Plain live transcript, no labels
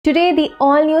Today, the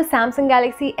all-new Samsung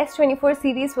Galaxy S24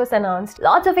 series was announced.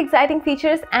 Lots of exciting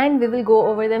features and we will go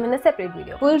over them in a separate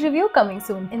video. Full review coming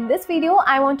soon. In this video,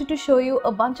 I wanted to show you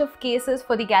a bunch of cases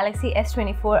for the Galaxy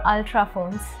S24 Ultra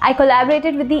phones. I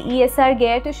collaborated with the ESR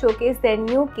Gear to showcase their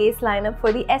new case lineup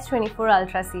for the S24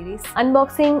 Ultra series.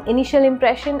 Unboxing, initial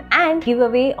impression and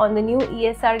giveaway on the new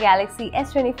ESR Galaxy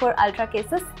S24 Ultra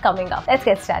cases coming up. Let's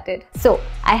get started. So,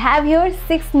 I have here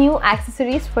 6 new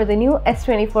accessories for the new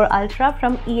S24 Ultra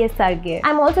from ESR Gear.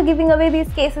 I'm also giving away these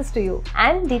cases to you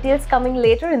and details coming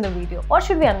later in the video. What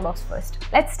should we unbox first?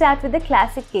 Let's start with the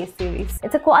classic case series.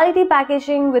 It's a quality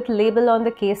packaging with label on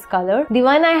the case color. The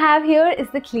one I have here is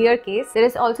the clear case. There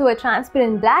is also a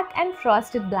transparent black and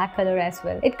frosted black color as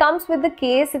well. It comes with the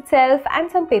case itself and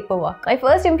some paperwork. My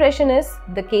first impression is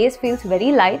the case feels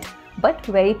very light but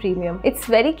very premium. It's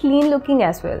very clean looking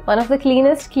as well. One of the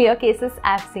cleanest clear cases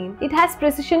I've seen. It has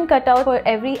precision cutout for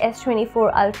every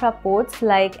S24 Ultra ports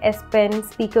like S Pen,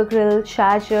 speaker grill,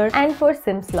 charger and for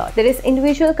SIM slot. There is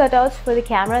individual cutouts for the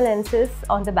camera lenses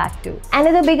on the back too.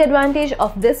 Another big advantage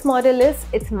of this model is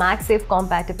it's MagSafe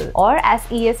compatible, or as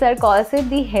ESR calls it,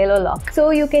 the Halo Lock.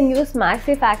 So you can use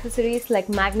MagSafe accessories like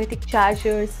magnetic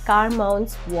chargers, car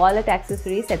mounts, wallet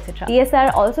accessories, etc.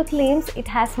 ESR also claims it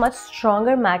has much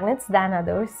stronger magnets than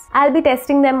others. I'll be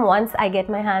testing them once I get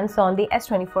my hands on the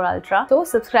S24 Ultra, so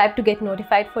subscribe to get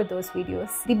notified for those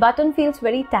videos. The button feels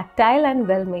very tactile and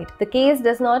well made. The case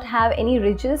does not have any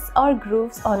ridges or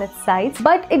grooves on its sides,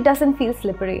 but it doesn't feel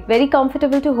slippery. Very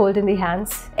comfortable to hold in the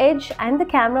hands. Edge and the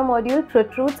camera module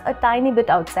protrudes a tiny bit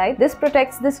outside. This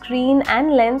protects the screen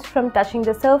and lens from touching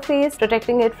the surface,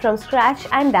 protecting it from scratch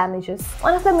and damages.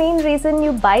 One of the main reasons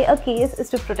you buy a case is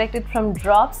to protect it from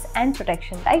drops and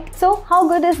protection, right? So how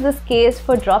good is this case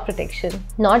for drop protection?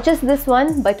 Not just this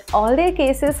one, but all their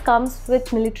cases comes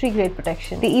with military grade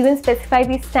protection. They even specify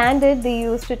the standard they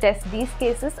use to test these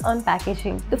cases on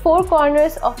packaging. The 4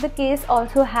 corners of the case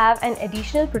also have an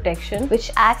additional protection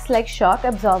which acts like shock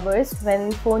absorbers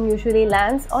when phone usually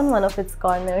lands on one of its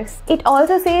corners. It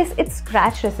also says it's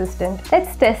scratch resistant.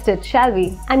 Let's test it, shall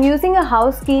we? I'm using a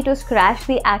house key to scratch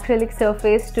the acrylic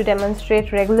surface to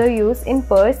demonstrate regular use in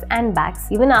purse and bags.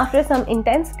 Even after some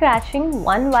intense scratching,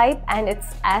 one wipe and it's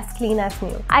as clean as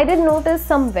new. I did notice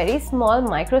some very small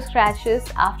micro scratches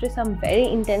after some very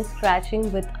intense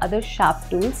scratching with other sharp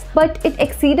tools, but it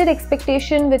exceeded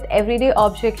expectation with everyday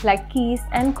objects like keys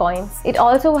and coins. It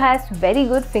also has very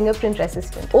good fingerprint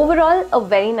resistance. Overall, a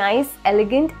very nice,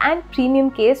 elegant and premium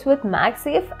case with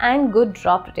MagSafe and good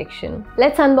drop protection.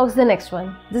 Let's unbox the next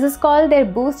one. This is called their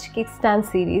Boost Kickstand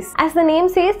series. As the name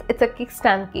says, it's a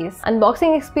kickstand case.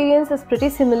 Unboxing experience is pretty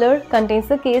similar, contains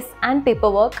the case and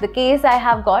paperwork. The case I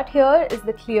have got here is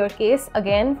the clear case,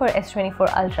 again for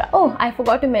S24 Ultra. Oh, I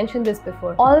forgot to mention this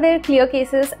before. All their clear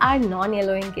cases are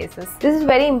non-yellowing cases. This is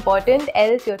very important,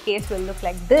 else your case will look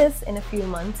like this in a few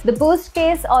months. The Boost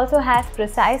case also has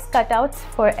precise cutouts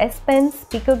for S Pen,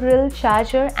 speaker grill,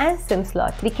 charger and SIM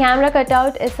slot. The camera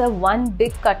cutout is a one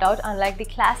big cutout, unlike the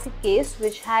classic case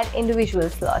which had individual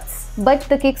slots. But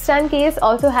the kickstand case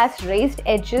also has raised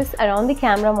edges around the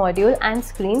camera module and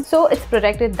screen, so it's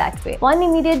protected that way. One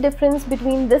immediate difference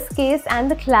between this case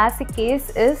and the classic case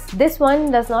is this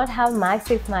one does not have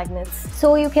MagSafe magnets,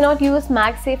 so you cannot use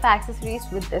MagSafe accessories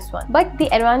with this one. But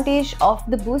the advantage of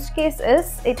the Boost case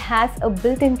is it has a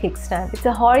built-in kickstand. It's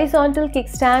a horizontal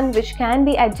kickstand which can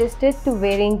be adjusted to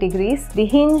varying degrees. The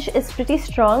hinge is pretty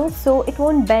strong, so it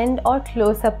won't bend or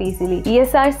close up easily.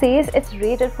 ESR says it's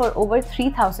rated for over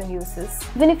 3000 uses.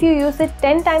 Even if you use it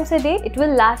 10 times a day, it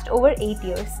will last over 8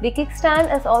 years. The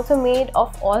kickstand is also made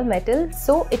of all metal,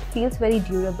 so it feels very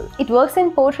durable. It works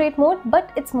in portrait mode,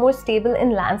 but it's more stable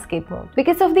in landscape mode.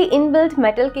 Because of the inbuilt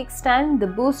metal kickstand, the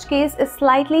Boost case is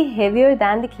slightly heavier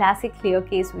than the classic clear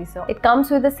case we saw. It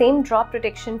comes with the same drop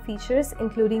protection features,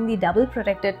 including the double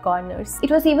protected corners.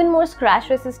 It was even more scratch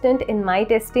resistant in my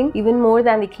testing, even more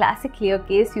than the classic clear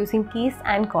case using keys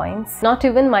and coins. Not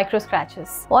even micro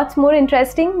scratches. What's more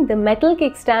interesting, the metal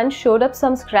kickstand showed up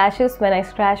some scratches when I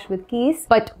scratched with keys,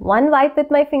 but one wipe with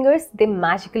my fingers, they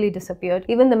magically disappeared.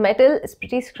 Even the metal is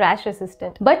pretty scratch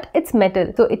resistant, but it's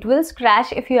metal, so it will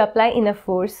scratch if you apply enough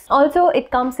force. Also,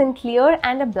 it comes in clear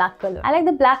and a black color. I like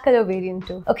the black color variant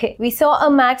too. Okay, we saw a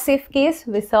MagSafe case,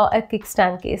 we saw a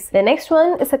kickstand case. The next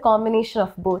one is a combination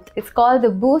of both. It's called the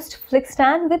Boost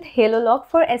Flickstand with Halo Lock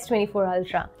for S24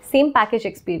 Ultra. Same package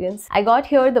experience. I got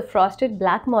here the frosted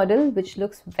black model, which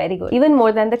looks very good, even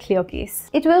more than the clear case.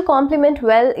 It will complement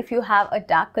well if you have a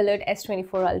dark colored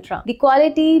S24 Ultra. The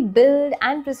quality, build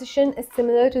and precision is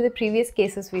similar to the previous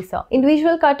cases we saw.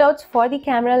 Individual cutouts for the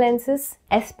camera lenses,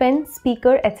 S Pen,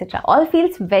 speaker, etc. All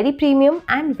feels very premium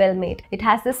and well made. It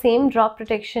has the same drop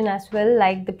protection as well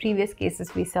like the previous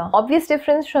cases we saw. Obvious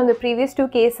difference from the previous two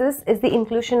cases is the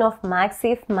inclusion of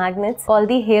MagSafe magnets called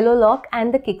the Halo Lock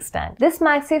and the Kickstand. This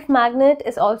MagSafe magnet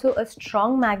is also a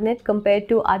strong magnet compared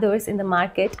to others in the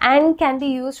market and can be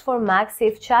used for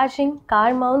MagSafe charging,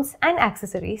 car mounts and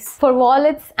accessories. For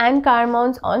wallets and car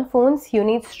mounts on phones, you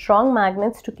need strong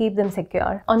magnets to keep them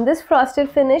secure. On this frosted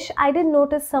finish, I did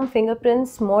notice some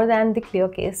fingerprints more than the clear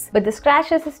case, but the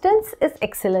scratch resistance is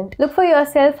excellent. Look for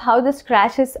yourself how the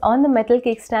scratches on the metal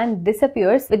kickstand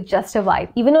disappears with just a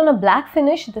wipe. Even on a black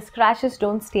finish, the scratches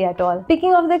don't stay at all.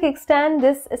 Speaking of the kickstand,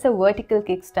 this is a vertical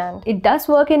kickstand. It does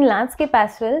work in landscape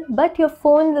as well, but your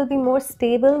phone will be more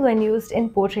stable when used in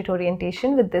portrait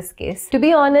orientation with this case. To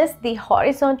be honest, the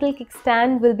horizontal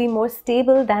kickstand will be more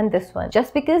stable than this one,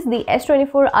 just because the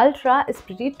S24 Ultra is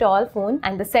pretty tall phone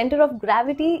and the center of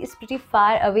gravity is pretty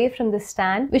far away from the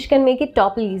stand, which can make it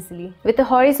topple easily. With a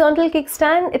horizontal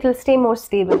kickstand, it will stay more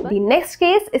stable. The next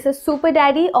case is a super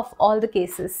daddy of all the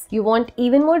cases. You want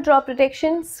even more drop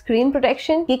protection, screen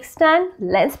protection, kickstand,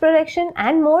 lens protection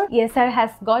and more? ESR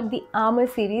has got the Armor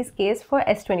series case for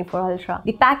S24 Ultra.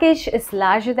 The package is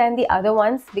larger than the other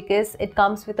ones because it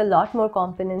comes with a lot more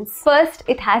components. First,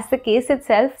 it has the case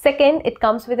itself. Second, it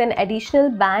comes with an additional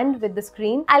band with the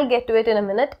screen. I'll get to it in a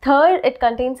minute. Third, it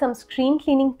contains some screen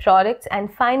cleaning products,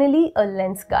 and finally a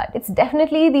lens guard. It's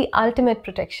definitely the ultimate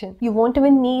protection. You won't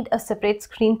even need a separate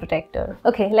screen protector.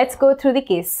 Okay, let's go through the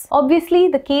case. Obviously,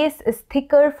 the case is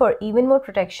thicker for even more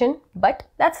protection, but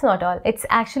that's not all. It's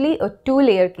actually a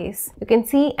two-layer case. You can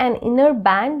see an inner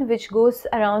band which goes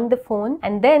around the phone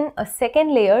and then a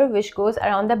second layer which goes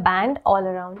around the band all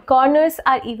around. Corners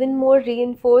are even more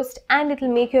reinforced and it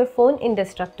will make your phone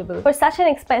indestructible. For such an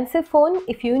expensive phone,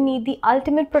 if you need the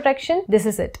ultimate protection, this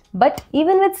is it. But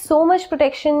even with so much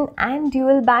protection and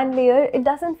dual band layer, it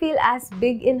doesn't feel as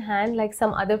big in hand like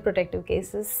some other protective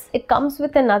cases. It comes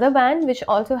with another band which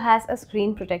also has a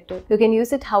screen protector. You can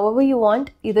use it however you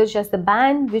want, either just the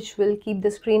band which will keep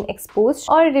the screen exposed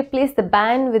or replace the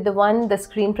band with the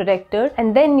screen protector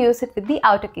and then use it with the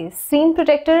outer case. Screen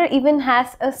protector even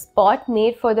has a spot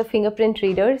made for the fingerprint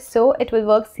reader, so it will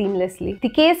work seamlessly. The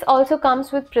case also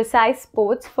comes with precise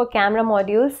ports for camera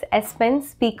modules, S Pen,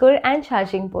 speaker and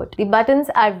charging port. The buttons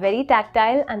are very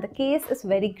tactile and the case is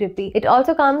very grippy. It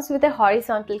also comes with a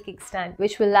horizontal kickstand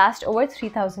which will last over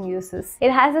 3000 uses.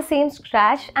 It has the same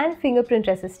scratch and fingerprint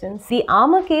resistance. The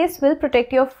Armor case will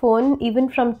protect your phone even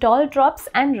from tall drops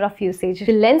and rough usage.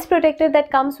 The lens protector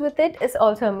that comes with it is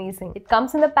also amazing. It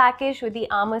comes in the package with the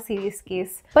Armor series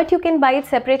case, but you can buy it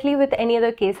separately with any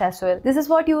other case as well. This is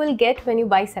what you will get when you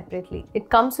buy separately. It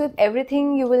comes with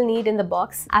everything you will need in the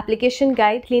box: application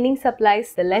guide, cleaning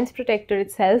supplies, the lens protector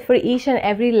itself for each and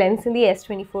every lens in the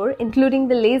S24, including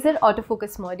the laser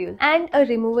autofocus module, and a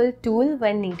removal tool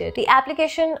when needed. The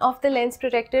application of the lens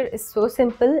protector is so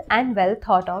simple and well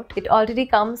thought out. It already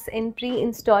comes in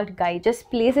pre-installed guide. Just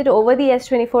place it over the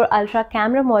S24 Ultra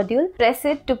camera module, press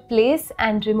it to place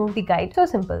and remove the guide. So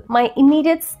simple. My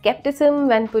immediate skepticism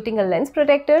when putting a lens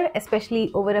protector,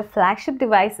 especially over a flagship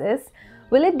device, is: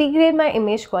 will it degrade my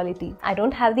image quality? I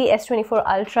don't have the S24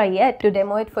 Ultra yet to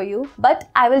demo it for you, but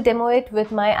I will demo it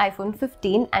with my iPhone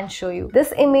 15 and show you.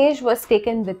 This image was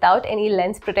taken without any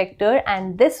lens protector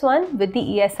and this one with the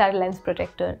ESR lens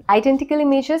protector. Identical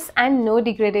images and no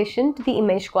degradation to the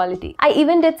image quality. I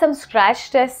even did some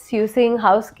scratch tests using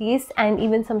house keys and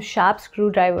even some sharp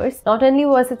screwdrivers. Not only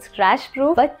was it scratch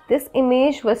proof, but this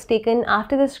image was taken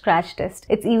after the scratch test.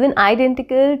 It's even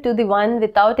identical to the one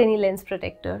without any lens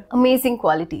protector. Amazing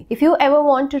quality. If you ever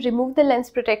want to remove the lens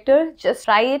protector, just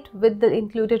try it with the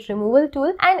included removal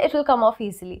tool and it will come off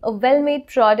easily. A well-made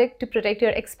product to protect your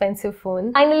expensive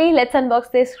phone. Finally, let's unbox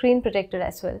the screen protector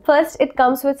as well. First, it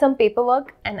comes with some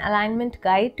paperwork, an alignment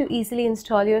guide to easily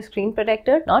install your screen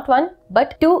protector. Not one,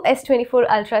 but two S24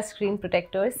 Ultra screen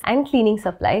protectors and cleaning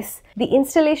supplies. The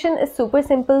installation is super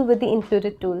simple with the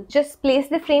included tool. Just place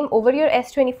the frame over your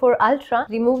S24 Ultra,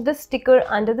 remove the sticker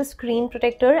under the screen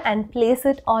protector and place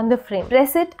it on the frame.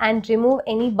 Press it and remove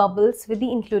any bubbles with the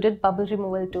included bubble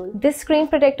removal tool. This screen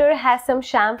protector has some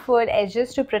chamfered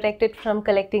edges to protect it from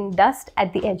collecting dust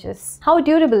at the edges. How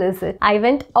durable is it? I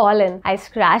went all in. I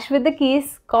scratched with the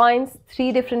keys, coins,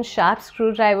 3 different sharp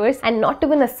screwdrivers and not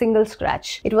even a single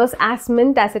scratch. It was as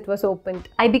mint as it was opened.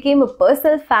 I became a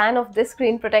personal fan of this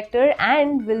screen protector screener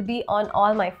and will be on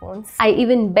all my phones. I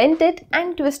even bent it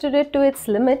and twisted it to its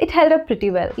limit. It held up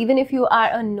pretty well. Even if you are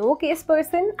a no case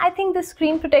person, I think this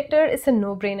screen protector is a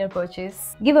no-brainer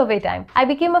purchase. Giveaway time. I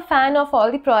became a fan of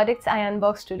all the products I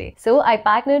unboxed today. So I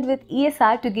partnered with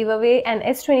ESR to give away an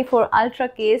S24 Ultra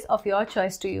case of your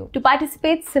choice to you. To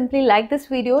participate, simply like this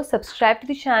video, subscribe to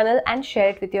the channel and share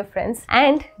it with your friends.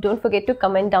 And don't forget to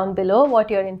comment down below what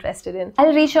you're interested in.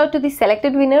 I'll reach out to the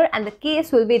selected winner and the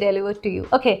case will be delivered to you.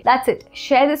 Okay, that's it.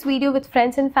 Share this video with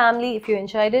friends and family if you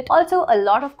enjoyed it. Also, a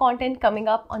lot of content coming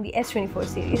up on the S24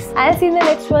 series. I'll see you in the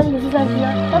next one. This is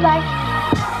Anjana. Bye-bye.